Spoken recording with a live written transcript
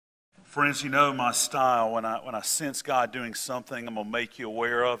Friends, you know my style. When I sense God doing something, I'm going to make you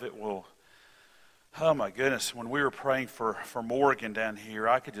aware of it. Well, oh my goodness, when we were praying for Morgan down here,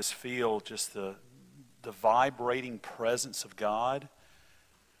 I could just feel just the vibrating presence of God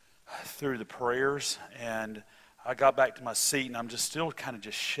through the prayers. And I got back to my seat, and I'm just still kind of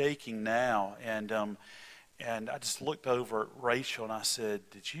just shaking now. And I just looked over at Rachel, and I said,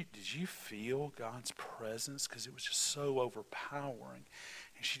 did you feel God's presence? Because it was just so overpowering.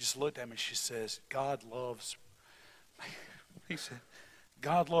 And she just looked at me and she says, he said,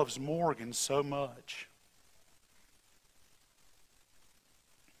 God loves Morgan so much.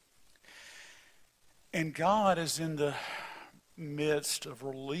 And God is in the midst of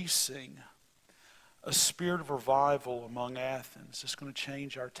releasing a spirit of revival among Athens. It's going to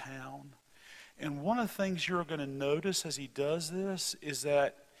change our town. And one of the things you're going to notice as he does this is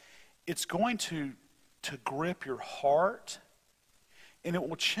that it's going to grip your heart. And it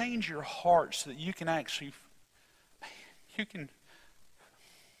will change your heart so that you can actually, you can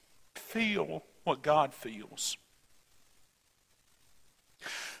feel what God feels.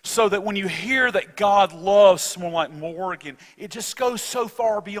 So that when you hear that God loves someone like Morgan, it just goes so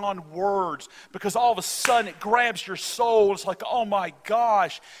far beyond words, because all of a sudden it grabs your soul. It's like, oh my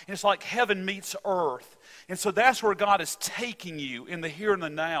gosh. And it's like heaven meets earth. And so that's where God is taking you, in the here and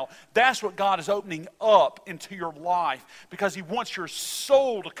the now. That's what God is opening up into your life, because he wants your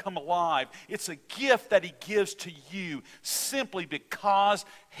soul to come alive. It's a gift that he gives to you simply because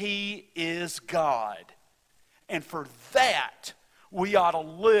he is God. And for that, we ought to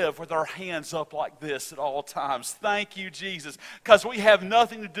live with our hands up like this at all times. Thank you, Jesus, because we have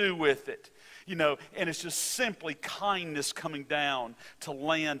nothing to do with it. You know, and it's just simply kindness coming down to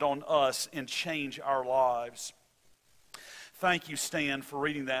land on us and change our lives. Thank you, Stan, for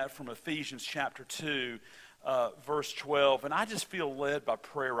reading that from Ephesians chapter 2, verse 12. And I just feel led by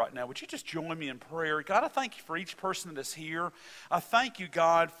prayer right now. Would you just join me in prayer? God, I thank you for each person that is here. I thank you,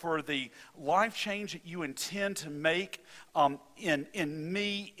 God, for the life change that you intend to make in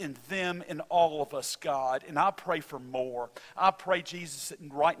me, in them, in all of us, God. And I pray for more. I pray, Jesus, that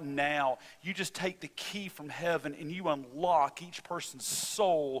right now you just take the key from heaven and you unlock each person's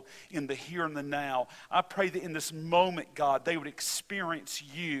soul in the here and the now. I pray that in this moment, God, they would experience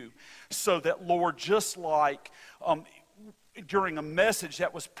you, so that, Lord, just like during a message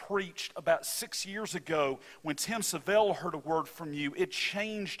that was preached about 6 years ago, when Tim Savell heard a word from you, it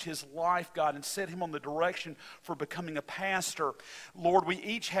changed his life, God, and set him on the direction for becoming a pastor. Lord, we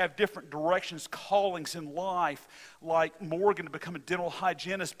each have different directions, callings in life, like Morgan to become a dental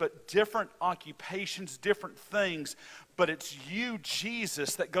hygienist, but different occupations, different things. But it's you,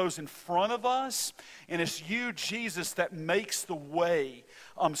 Jesus, that goes in front of us, and it's you, Jesus, that makes the way,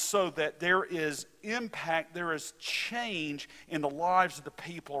 so that there is impact, there is change in the lives of the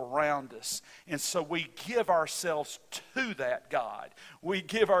people around us. And so we give ourselves to that, God. We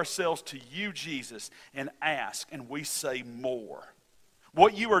give ourselves to you, Jesus, and ask, and we say more.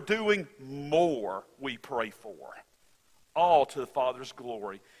 What you are doing, more we pray for. All to the Father's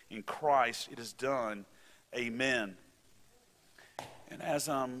glory. In Christ it is done. Amen. And as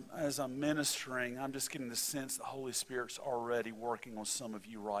I'm ministering, I'm just getting the sense the Holy Spirit's already working on some of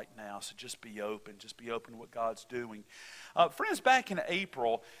you right now. So just be open. Just be open to what God's doing. Friends, back in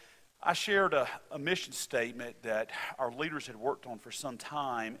April, I shared a mission statement that our leaders had worked on for some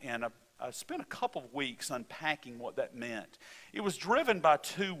time, and I spent a couple of weeks unpacking what that meant. It was driven by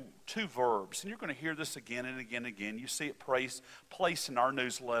two verbs, and you're going to hear this again and again and again. You see it placed in our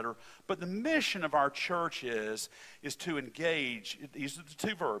newsletter. But the mission of our church is to engage. These are the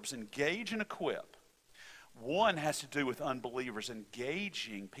two verbs: engage and equip. One has to do with unbelievers,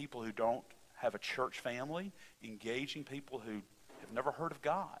 engaging people who don't have a church family, engaging people who have never heard of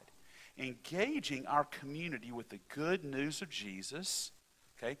God, engaging our community with the good news of Jesus.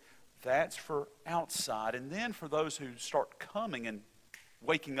 Okay. That's for outside. And then for those who start coming and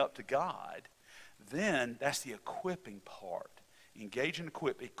waking up to God, then that's the equipping part. Engage and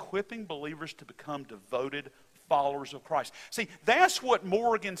equip. Equipping believers to become devoted followers of Christ. See, that's what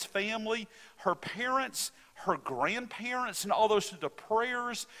Morgan's family, her parents, her grandparents, and all those through the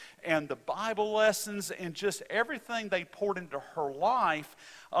prayers and the Bible lessons and just everything they poured into her life,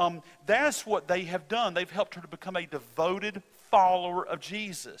 that's what they have done. They've helped her to become a devoted follower of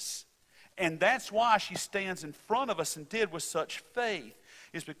Jesus. And that's why she stands in front of us and did with such faith,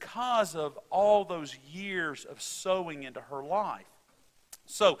 is because of all those years of sowing into her life.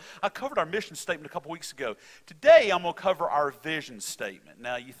 So I covered our mission statement a couple weeks ago. Today I'm going to cover our vision statement.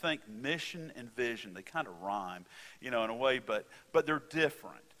 Now you think mission and vision, they kind of rhyme, in a way, but they're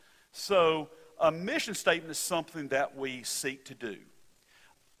different. So a mission statement is something that we seek to do.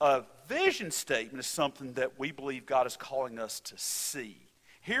 A vision statement is something that we believe God is calling us to see.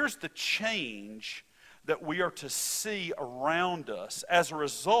 Here's the change that we are to see around us as a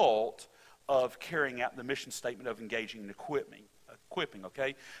result of carrying out the mission statement of engaging in equipping,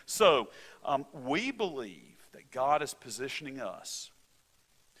 okay? So, we believe that God is positioning us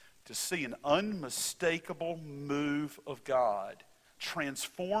to see an unmistakable move of God,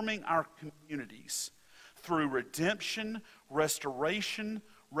 transforming our communities through redemption, restoration,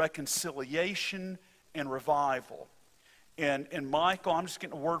 reconciliation, and revival. And Michael, I'm just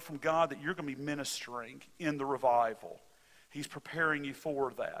getting a word from God that you're going to be ministering in the revival. He's preparing you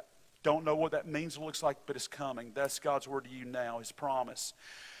for that. Don't know what that means or looks like, but it's coming. That's God's word to you now, His promise.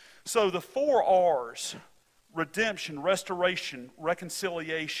 So the 4 R's, redemption, restoration,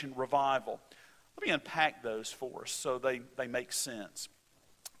 reconciliation, revival. Let me unpack those for us so they make sense.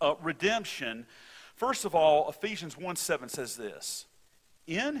 Redemption, first of all, Ephesians 1:7 says this.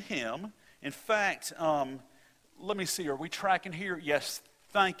 In Him, in fact, let me see, are we tracking here? Yes,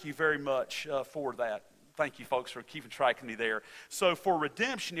 thank you very much for that. Thank you, folks, for keeping track of me there. So for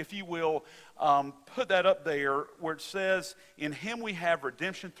redemption, if you will, put that up there where it says, in Him we have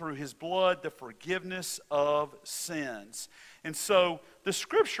redemption through His blood, the forgiveness of sins. And so the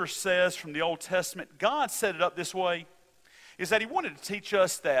Scripture says from the Old Testament, God set it up this way, is that He wanted to teach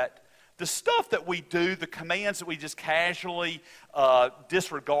us that the stuff that we do, the commands that we just casually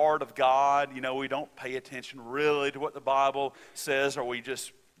disregard of God, you know, we don't pay attention really to what the Bible says, or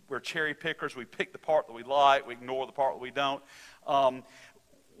we're cherry pickers, we pick the part that we like, we ignore the part that we don't.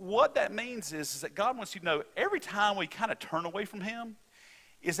 What that means is that God wants you to know every time we kind of turn away from Him,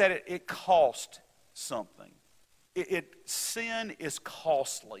 is that it costs something. Sin is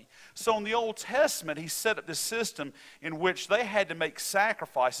costly. So in the Old Testament, He set up this system in which they had to make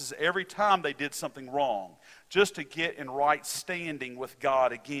sacrifices every time they did something wrong, just to get in right standing with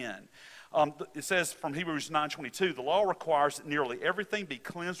God again. It says from Hebrews 9:22, the law requires that nearly everything be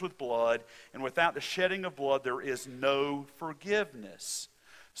cleansed with blood, and without the shedding of blood there is no forgiveness.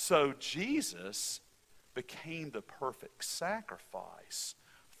 So Jesus became the perfect sacrifice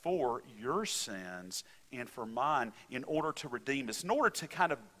for your sins and for mine in order to redeem us, in order to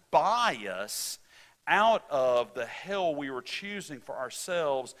kind of buy us out of the hell we were choosing for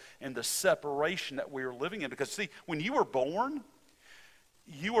ourselves and the separation that we were living in. Because see, when you were born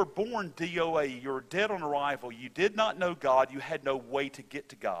DOA, you were dead on arrival, you did not know God, you had no way to get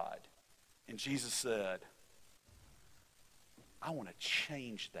to God. And Jesus said, I want to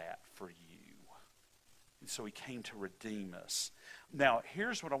change that for you. And so He came to redeem us. Now,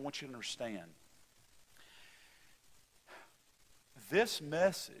 here's what I want you to understand. This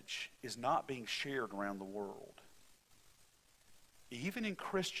message is not being shared around the world. Even in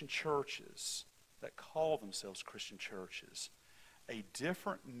Christian churches that call themselves Christian churches, a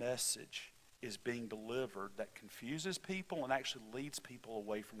different message is being delivered that confuses people and actually leads people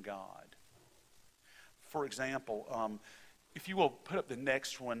away from God. For example, if you will put up the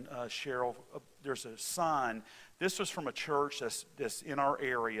next one, Cheryl, there's a sign. This was from a church that's in our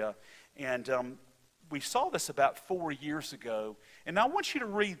area, and we saw this about 4 years ago. And I want you to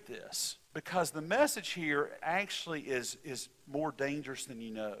read this, because the message here actually is more dangerous than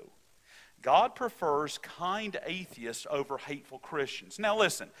you know. God prefers kind atheists over hateful Christians. Now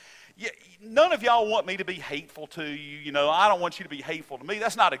listen, none of y'all want me to be hateful to you. You know, I don't want you to be hateful to me.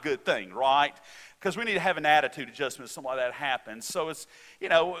 That's not a good thing, right? Because we need to have an attitude adjustment if something like that happens. So it's, you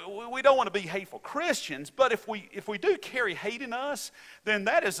know, we don't want to be hateful Christians, but if we do carry hate in us, then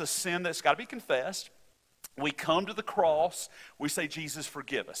that is a sin that's got to be confessed. We come to the cross, we say, Jesus,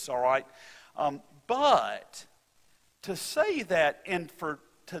 forgive us, all right? But to say that, and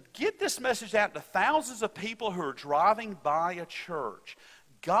to get this message out to thousands of people who are driving by a church,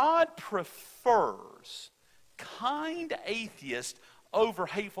 God prefers kind atheists over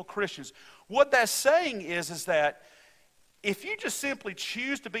hateful Christians. What that's saying is that if you just simply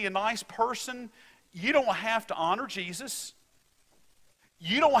choose to be a nice person, you don't have to honor Jesus.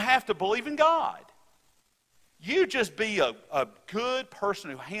 You don't have to believe in God. You just be a good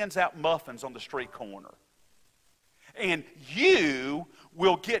person who hands out muffins on the street corner. And you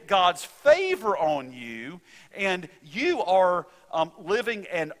will get God's favor on you, and you are living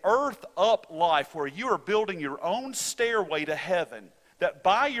an earth-up life where you are building your own stairway to heaven, that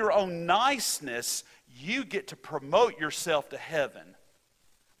by your own niceness, you get to promote yourself to heaven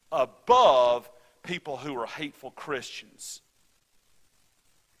above people who are hateful Christians.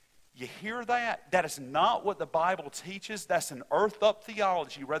 You hear that? That is not what the Bible teaches. That's an earth-up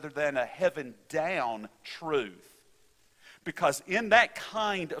theology rather than a heaven-down truth. Because in that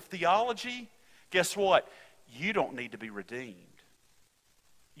kind of theology, guess what? You don't need to be redeemed.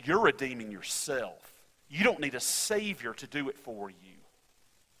 you're redeeming yourself. You don't need a Savior to do it for you.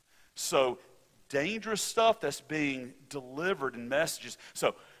 So, dangerous stuff that's being delivered in messages.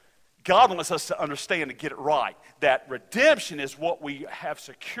 So, God wants us to understand and get it right, that redemption is what we have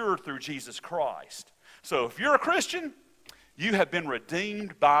secured through Jesus Christ. So, if you're a Christian, you have been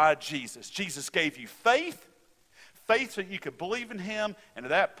redeemed by Jesus. Jesus gave you faith so you could believe in him, and at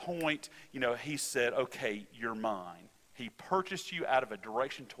that point, he said, okay, you're mine. He purchased you out of a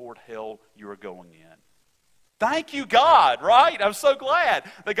direction toward hell you were going in. Thank you, God, right? I'm so glad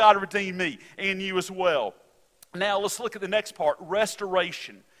that God redeemed me and you as well. Now, let's look at the next part,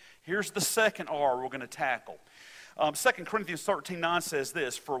 restoration. Here's the second R we're going to tackle. 2 Corinthians 13:9 says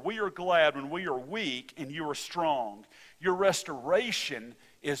this, "For we are glad when we are weak and you are strong. Your restoration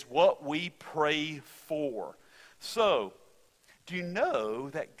is what we pray for." So, do you know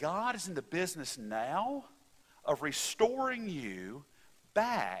that God is in the business now of restoring you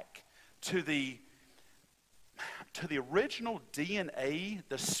back to the original DNA,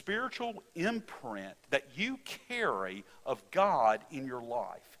 the spiritual imprint that you carry of God in your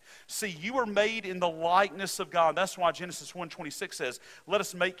life? See, you are made in the likeness of God. That's why Genesis 1:26 says, "Let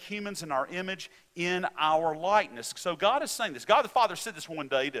us make humans in our image, in our likeness." So God is saying this. God the Father said this one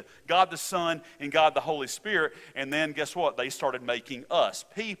day to God the Son and God the Holy Spirit, and then guess what? They started making us,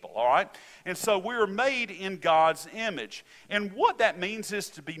 people, all right? And so we are made in God's image. And what that means is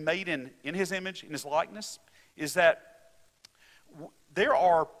to be made in his image, in his likeness, is that there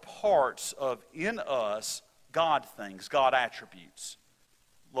are parts of in us God things, God attributes.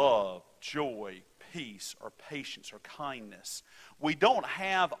 Love, joy, peace, or patience, or kindness. We don't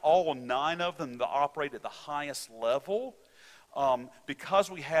have all 9 of them that operate at the highest level because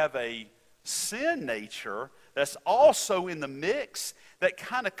we have a sin nature that's also in the mix that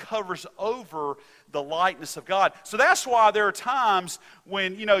kind of covers over the likeness of God. So that's why there are times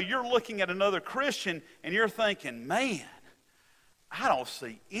when, you're looking at another Christian and you're thinking, man, I don't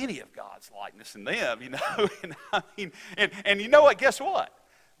see any of God's likeness in them, and you know what? Guess what?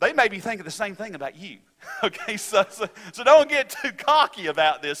 They may be thinking the same thing about you. Okay, so don't get too cocky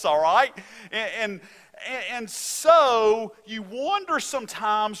about this, all right? And so you wonder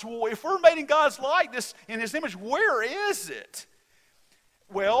sometimes, well, if we're made in God's likeness, in his image, where is it?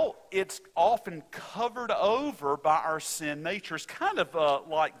 Well, it's often covered over by our sin nature. It's kind of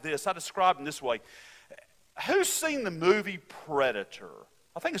like this. I describe it this way. Who's seen the movie Predator?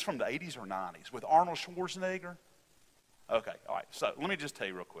 I think it's from the 80s or 90s with Arnold Schwarzenegger. Okay, all right, so let me just tell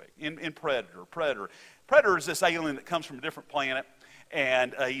you real quick. In Predator is this alien that comes from a different planet,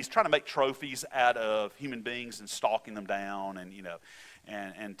 and he's trying to make trophies out of human beings and stalking them down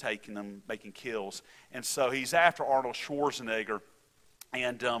and taking them, making kills. And so he's after Arnold Schwarzenegger,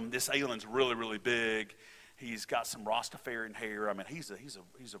 and this alien's really, really big. He's got some Rastafarian hair. I mean, he's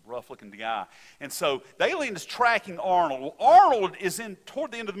a rough-looking guy. And so the alien is tracking Arnold. Well, Arnold is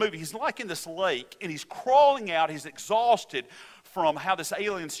toward the end of the movie. He's like in this lake, and he's crawling out. He's exhausted from how this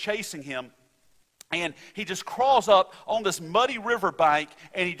alien's chasing him. And he just crawls up on this muddy riverbank,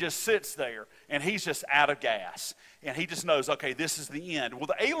 and he just sits there, and he's just out of gas. And he just knows, okay, this is the end. Well,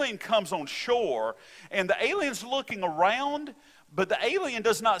 the alien comes on shore, and the alien's looking around, but the alien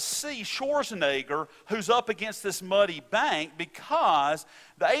does not see Schwarzenegger, who's up against this muddy bank, because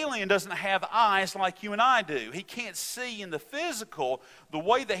the alien doesn't have eyes like you and I do. He can't see in the physical. The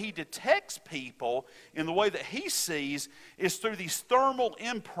way that he detects people, in the way that he sees, is through these thermal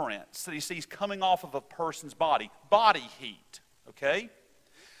imprints that he sees coming off of a person's body heat, okay?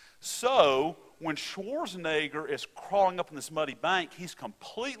 So, when Schwarzenegger is crawling up in this muddy bank, he's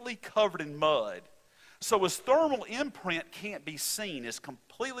completely covered in mud. So his thermal imprint can't be seen. It's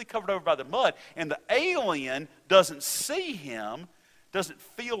completely covered over by the mud. And the alien doesn't see him, doesn't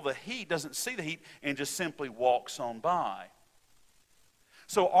feel the heat, doesn't see the heat, and just simply walks on by.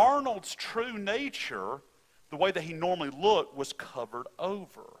 So Arnold's true nature, the way that he normally looked, was covered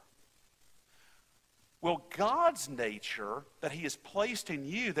over. Well, God's nature that he has placed in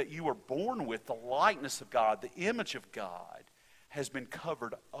you, that you were born with, the likeness of God, the image of God, has been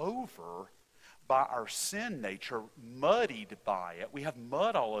covered over by our sin nature, muddied by it. We have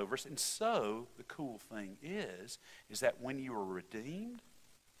mud all over us. And so the cool thing is that when you are redeemed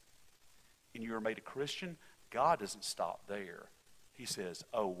and you are made a Christian, God doesn't stop there. He says,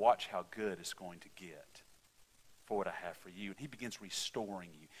 oh, watch how good it's going to get for what I have for you. And he begins restoring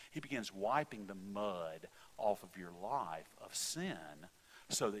you. He begins wiping the mud off of your life of sin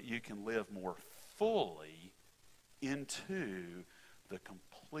so that you can live more fully into the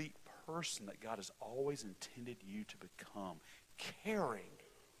complete person that God has always intended you to become, carrying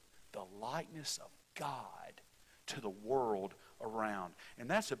the likeness of God to the world around. And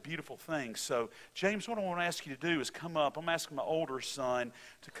that's a beautiful thing. So, James, what I want to ask you to do is come up. I'm asking my older son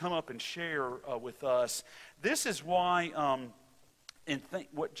to come up and share with us. This is why,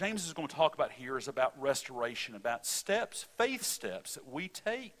 what James is going to talk about here is about restoration, about steps, faith steps that we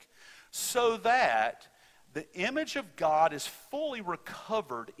take so that the image of God is fully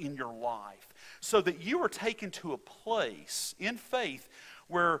recovered in your life, so that you are taken to a place in faith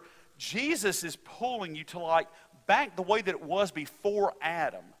where Jesus is pulling you to like back the way that it was before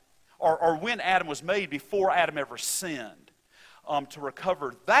Adam, or when Adam was made, before Adam ever sinned, to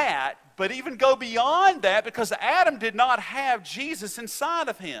recover that, but even go beyond that, because Adam did not have Jesus inside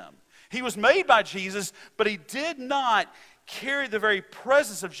of him. He was made by Jesus, but he did not carry the very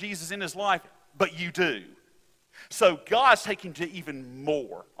presence of Jesus in his life, but you do. So God's taking to even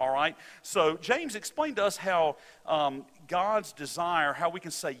more, all right? So James explained to us how God's desire, how we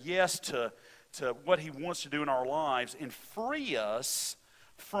can say yes to what he wants to do in our lives and free us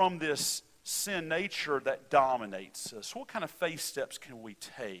from this sin nature that dominates us. What kind of faith steps can we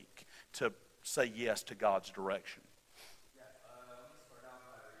take to say yes to God's direction? Yeah, let me start out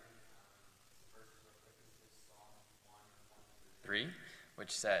by reading some verses real quick. This is Psalm 1:1-3,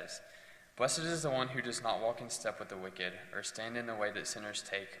 which says, "Blessed is the one who does not walk in step with the wicked, or stand in the way that sinners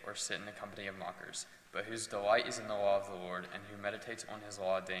take, or sit in the company of mockers, but whose delight is in the law of the Lord, and who meditates on his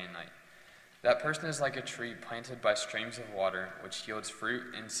law day and night. That person is like a tree planted by streams of water, which yields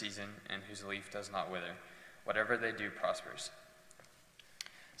fruit in season, and whose leaf does not wither. Whatever they do prospers."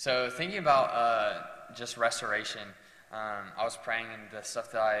 So thinking about just restoration, I was praying, and the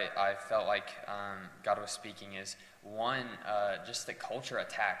stuff that I felt like God was speaking is, one, just the culture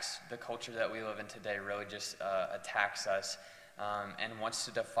attacks. The culture that we live in today really just attacks us and wants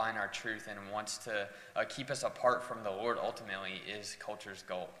to define our truth and wants to keep us apart from the Lord, ultimately, is culture's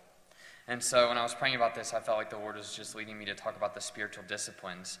goal. And so when I was praying about this, I felt like the Lord was just leading me to talk about the spiritual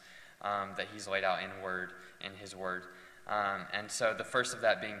disciplines that he's laid out in his word. And so the first of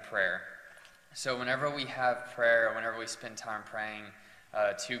that being prayer. So whenever we have prayer, whenever we spend time praying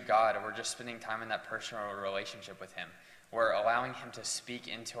to God, we're just spending time in that personal relationship with him. We're allowing him to speak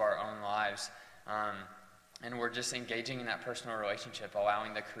into our own lives, and we're just engaging in that personal relationship,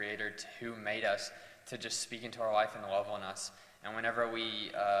 allowing the Creator who made us to just speak into our life and love on us. And whenever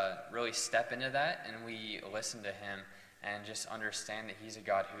we really step into that and we listen to him and just understand that he's a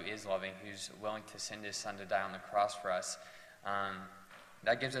God who is loving, who's willing to send his son to die on the cross for us,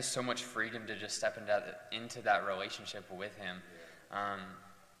 that gives us so much freedom to just step into that relationship with him.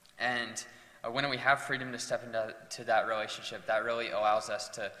 And when we have freedom to step into that relationship, that really allows us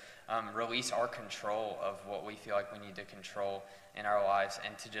to release our control of what we feel like we need to control in our lives,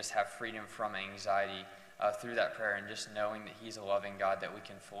 and to just have freedom from anxiety through that prayer, and just knowing that he's a loving God that we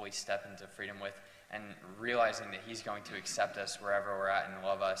can fully step into freedom with, and realizing that he's going to accept us wherever we're at and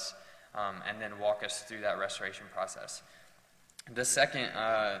love us, and then walk us through that restoration process. The second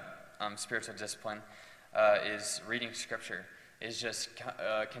spiritual discipline is reading Scripture, is just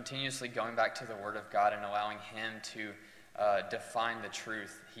continuously going back to the Word of God and allowing him to define the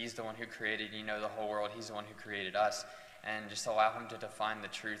truth. He's the one who created, the whole world. He's the one who created us. And just allow him to define the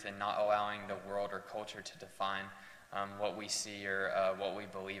truth, and not allowing the world or culture to define what we see or what we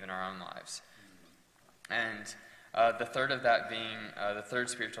believe in our own lives. And the third of that being, the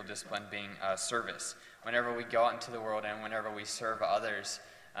third spiritual discipline being service. Whenever we go out into the world and whenever we serve others,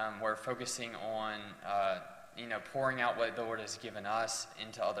 we're focusing on pouring out what the Lord has given us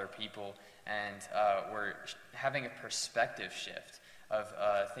into other people, and we're having a perspective shift of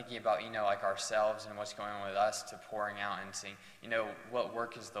thinking about, like ourselves and what's going on with us, to pouring out and seeing, what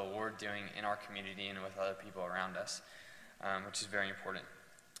work is the Lord doing in our community and with other people around us, which is very important.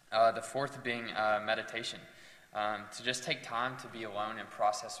 The fourth being meditation. To just take time to be alone and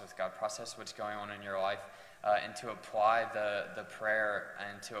process with God, process what's going on in your life, and to apply the prayer,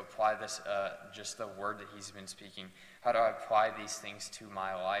 and to apply this, just the word that he's been speaking. How do I apply these things to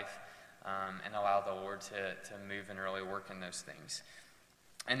my life, and allow the Lord to move and really work in those things.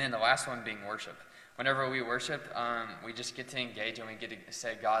 And then the last one being worship. Whenever we worship, we just get to engage, and we get to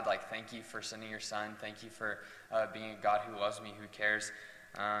say, God, thank you for sending your son. Thank you for being a God who loves me, who cares.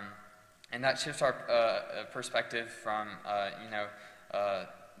 And that shifts our perspective from,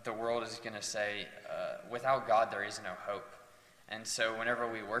 the world is going to say, without God, there is no hope. And so whenever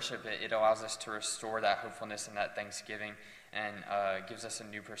we worship, it allows us to restore that hopefulness and that thanksgiving, and gives us a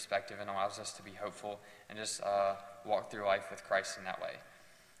new perspective, and allows us to be hopeful and just walk through life with Christ in that way.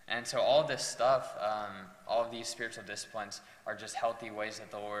 And so all of this stuff, all of these spiritual disciplines are just healthy ways that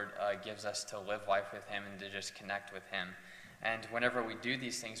the Lord gives us to live life with him and to just connect with him. And whenever we do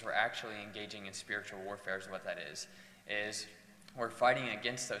these things, we're actually engaging in spiritual warfare, is what that is we're fighting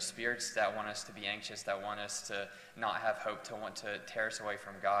against those spirits that want us to be anxious, that want us to not have hope, to want to tear us away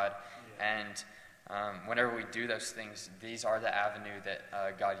from God. Yeah. And whenever we do those things, these are the avenue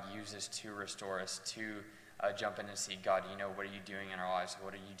that God uses to restore us, to jump in and see, God, what are you doing in our lives?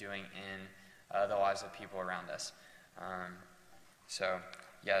 What are you doing in the lives of people around us? So,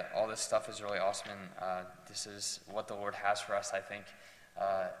 yeah, all this stuff is really awesome, and this is what the Lord has for us, I think,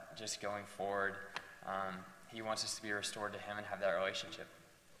 just going forward. He wants us to be restored to Him and have that relationship.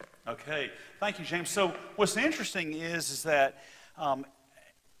 Okay, thank you, James. So what's interesting is that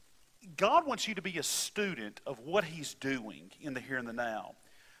God wants you to be a student of what He's doing in the here and the now.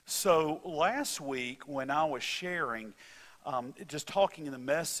 So last week when I was sharing, just talking in the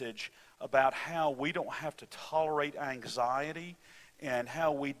message about how we don't have to tolerate anxiety and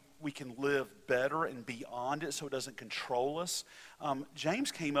how we can live better and beyond it so it doesn't control us.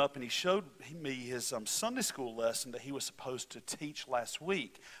 James came up and he showed me his Sunday school lesson that he was supposed to teach last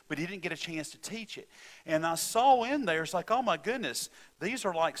week, but he didn't get a chance to teach it. And I saw in there, it's like, oh my goodness, these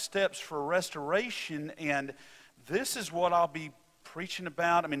are like steps for restoration, and this is what I'll be preaching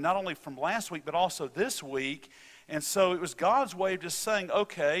about. I mean, not only from last week, but also this week. And so it was God's way of just saying,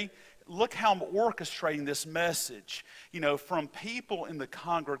 okay, look how I'm orchestrating this message, from people in the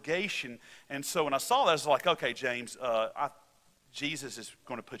congregation. And so when I saw that, I was like, okay, James, Jesus is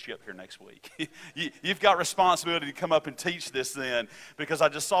going to put you up here next week. You've got responsibility to come up and teach this then, because I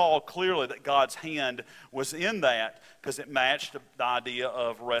just saw clearly that God's hand was in that, because it matched the idea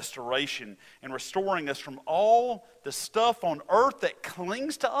of restoration and restoring us from all the stuff on earth that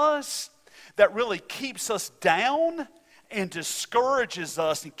clings to us, that really keeps us down and discourages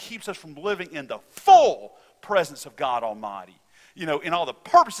us and keeps us from living in the full presence of God Almighty, in all the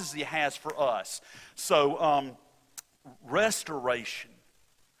purposes He has for us. So restoration,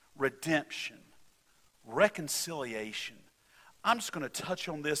 redemption, reconciliation. I'm just going to touch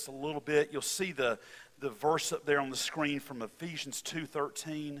on this a little bit. You'll see the verse up there on the screen from Ephesians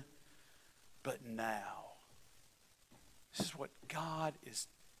 2:13. But now, this is what God is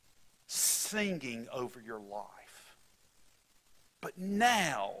singing over your life. But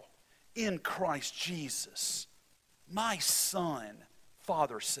now, in Christ Jesus, my Son,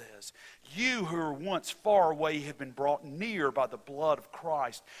 Father says, you who were once far away have been brought near by the blood of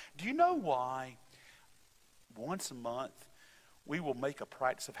Christ. Do you know why? Once a month, we will make a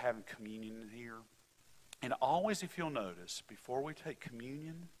practice of having communion in here. And always, if you'll notice, before we take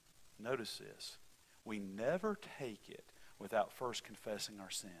communion, notice this. We never take it without first confessing our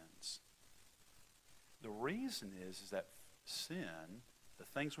sins. The reason is that sin, the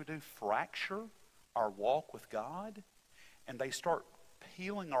things we do, fracture our walk with God, and they start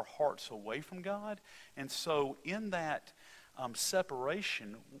peeling our hearts away from God. And so in that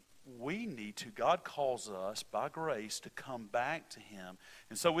separation, God calls us by grace to come back to Him.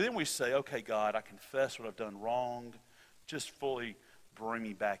 And so then we say, okay, God, I confess what I've done wrong. Just fully bring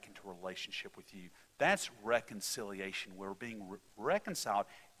me back into a relationship with you. That's reconciliation. We're being reconciled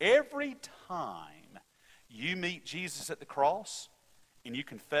every time you meet Jesus at the cross and you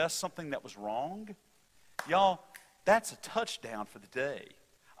confess something that was wrong. Y'all, that's a touchdown for the day.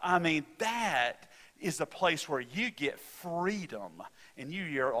 I mean, that is a place where you get freedom and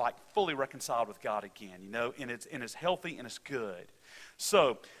you're like fully reconciled with God again, and it's healthy and it's good.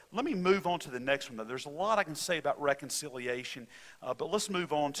 So let me move on to the next one. There's a lot I can say about reconciliation, but let's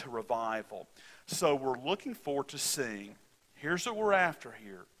move on to revival. So we're looking forward to seeing, here's what we're after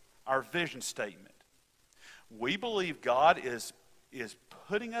here, our vision statement. We believe God is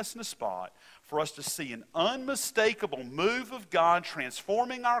putting us in a spot for us to see an unmistakable move of God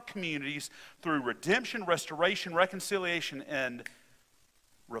transforming our communities through redemption, restoration, reconciliation, and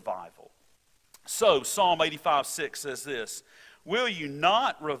revival. So Psalm 85:6 says this, will you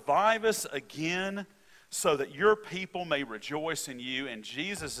not revive us again so that your people may rejoice in you? And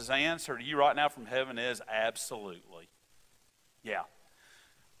Jesus' answer to you right now from heaven is absolutely. Yeah.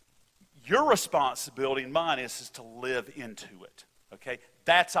 Your responsibility and mine is to live into it. Okay?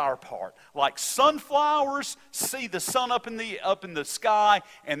 That's our part. Like sunflowers see the sun up in the sky,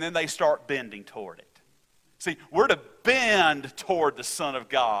 and then they start bending toward it. See, we're to bend toward the Son of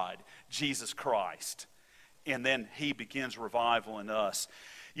God, Jesus Christ. And then He begins revival in us.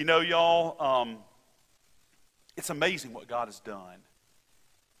 Y'all, it's amazing what God has done.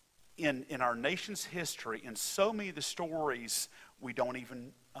 In our nation's history, in so many of the stories we don't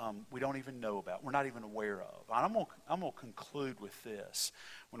even know about, we're not even aware of. I'm going to conclude with this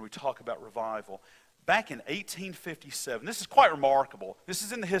when we talk about revival. Back in 1857, this is quite remarkable. This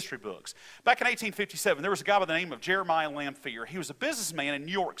is in the history books. Back in 1857, there was a guy by the name of Jeremiah Lamphere. He was a businessman in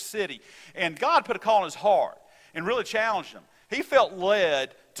New York City, and God put a call in his heart and really challenged him. he felt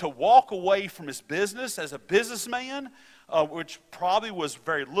led to walk away from his business as a businessman, which probably was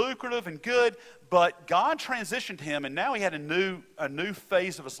very lucrative and good, but God transitioned him, and now he had a new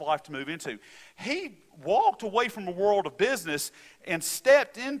phase of his life to move into. He walked away from the world of business and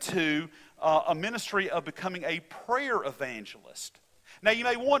stepped into a ministry of becoming a prayer evangelist. Now, you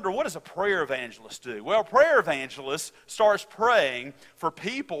may wonder, what does a prayer evangelist do? Well, a prayer evangelist starts praying for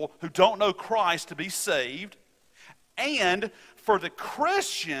people who don't know Christ to be saved, and for the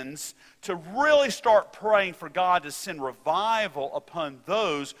Christians to really start praying for God to send revival upon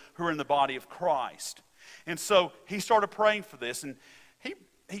those who are in the body of Christ. And so he started praying for this, and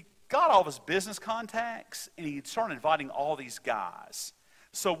he got all of his business contacts, and he started inviting all these guys.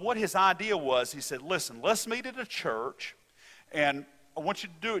 So what his idea was, he said, listen, let's meet at a church, and I want you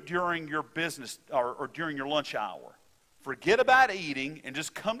to do it during your business or during your lunch hour. Forget about eating and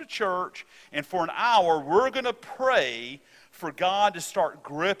just come to church, and for an hour we're going to pray for God to start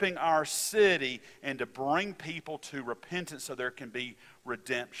gripping our city and to bring people to repentance so there can be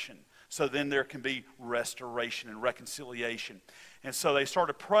redemption. So then there can be restoration and reconciliation. And so they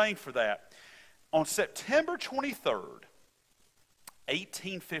started praying for that. On September 23rd,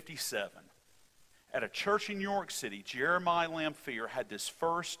 1857, at a church in New York City, Jeremiah Lamphere had this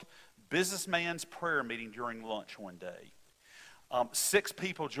first businessman's prayer meeting during lunch one day. 6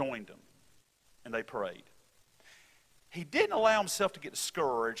 people joined him, and they prayed. He didn't allow himself to get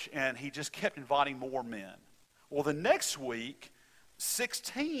discouraged, and he just kept inviting more men. Well, the next week,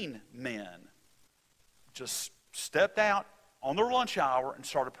 16 men just stepped out on their lunch hour and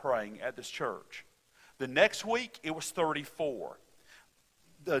started praying at this church. The next week, it was 34.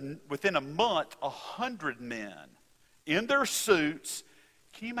 Within a month, 100 men in their suits.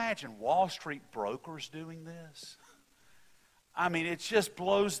 Can you imagine Wall Street brokers doing this? I mean, it just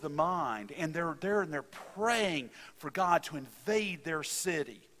blows the mind. And they're there and they're praying for God to invade their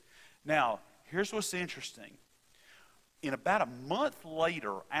city. Now, here's what's interesting. In about a month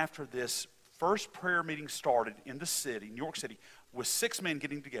later, after this first prayer meeting started in the city, New York City, with 6 men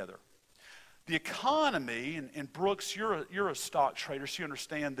getting together, the economy, and Brooks, you're a stock trader, so you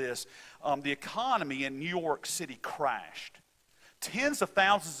understand this. The economy in New York City crashed. Tens of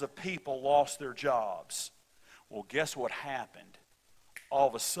thousands of people lost their jobs. Well, guess what happened? All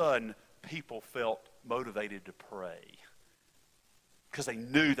of a sudden, people felt motivated to pray because they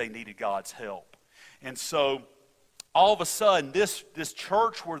knew they needed God's help. And so, all of a sudden, this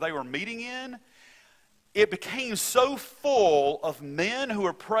church where they were meeting in, it became so full of men who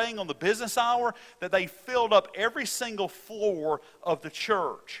were praying on the business hour that they filled up every single floor of the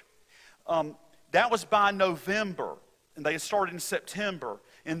church. That was by November, and they had started in September.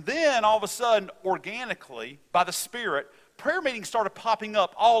 And then, all of a sudden, organically, by the Spirit, prayer meetings started popping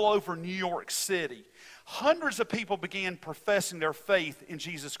up all over New York City. Hundreds of people began professing their faith in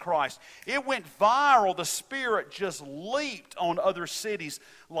Jesus Christ. It went viral. The Spirit just leaped on other cities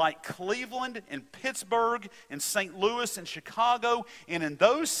like Cleveland and Pittsburgh and St. Louis and Chicago. And in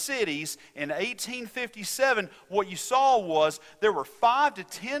those cities, in 1857, what you saw was there were 5,000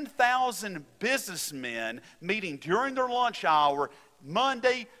 to 10,000 businessmen meeting during their lunch hour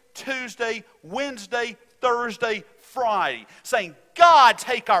Monday, Tuesday, Wednesday, Thursday, Friday, saying, God,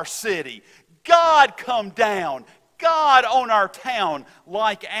 take our city. God, come down. God, own our town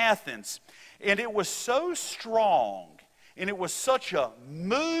like Athens. And it was so strong, and it was such a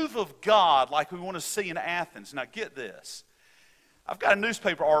move of God like we want to see in Athens. Now, get this. I've got a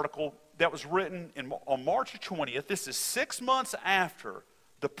newspaper article that was written on March 20th. This is 6 months after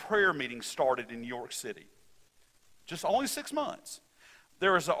the prayer meeting started in New York City. Just only 6 months.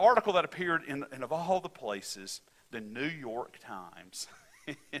 There was an article that appeared in of all the places, the New York Times.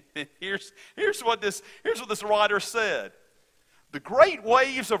 here's what this writer said. The great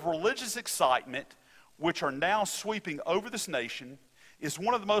waves of religious excitement which are now sweeping over this nation is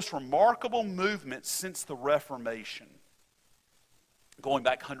one of the most remarkable movements since the Reformation, going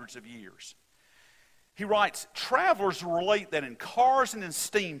back hundreds of years. He writes, travelers relate that in cars and in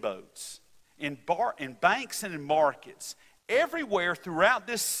steamboats, in banks and in markets, everywhere throughout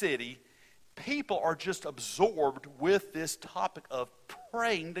this city, people are just absorbed with this topic of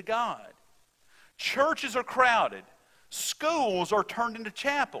praying to God. Churches are crowded. Schools are turned into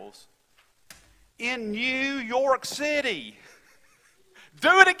chapels. In New York City.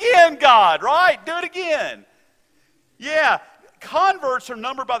 Do it again, God, right? Do it again. Yeah, converts are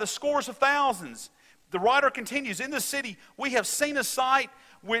numbered by the scores of thousands. The writer continues, in the city, we have seen a sight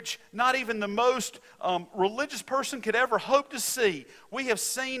which not even the most religious person could ever hope to see. We have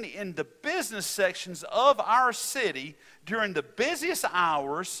seen in the business sections of our city during the busiest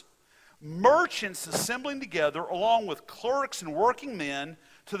hours merchants assembling together along with clerks and working men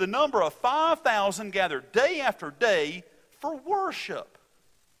to the number of 5,000 gathered day after day for worship.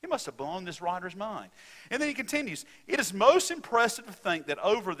 It must have blown this writer's mind. And then he continues, it is most impressive to think that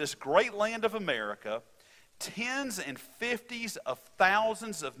over this great land of America, tens and fifties of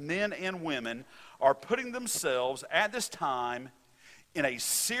thousands of men and women are putting themselves at this time in a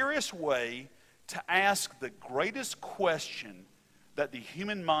serious way to ask the greatest question that the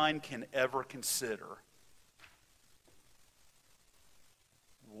human mind can ever consider.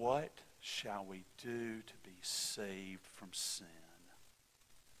 What shall we do to be saved from sin?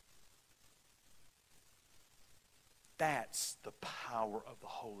 That's the power of the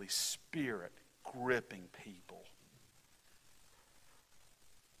Holy Spirit gripping people.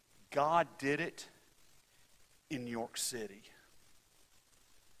 God did it in New York City.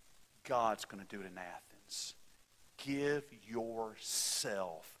 God's going to do it in Athens. Give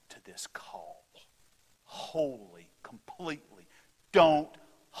yourself to this call. Wholly, completely. Don't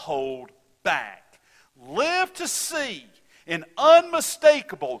hold back. Live to see an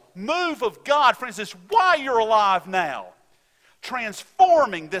unmistakable move of God, for instance, while you're alive now,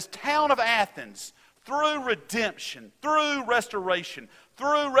 transforming this town of Athens through redemption, through restoration,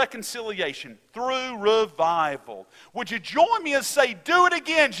 through reconciliation, through revival. Would you join me and say, do it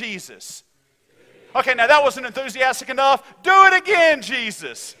again, Jesus? Okay, now that wasn't enthusiastic enough. Do it again,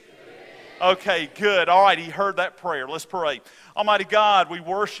 Jesus. Okay, good. All right, he heard that prayer. Let's pray. Almighty God, we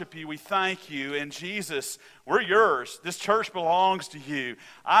worship you. We thank you. And Jesus, we're yours. This church belongs to you.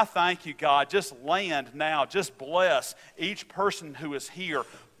 I thank you, God. Just land now. Just bless each person who is here.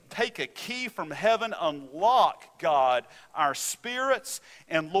 Take a key from heaven, unlock, God, our spirits,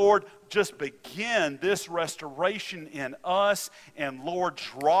 and Lord, just begin this restoration in us, and Lord,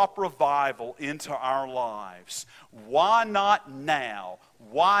 drop revival into our lives. Why not now?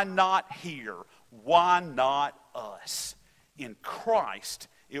 Why not here? Why not us? In Christ,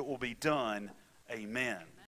 it will be done. Amen.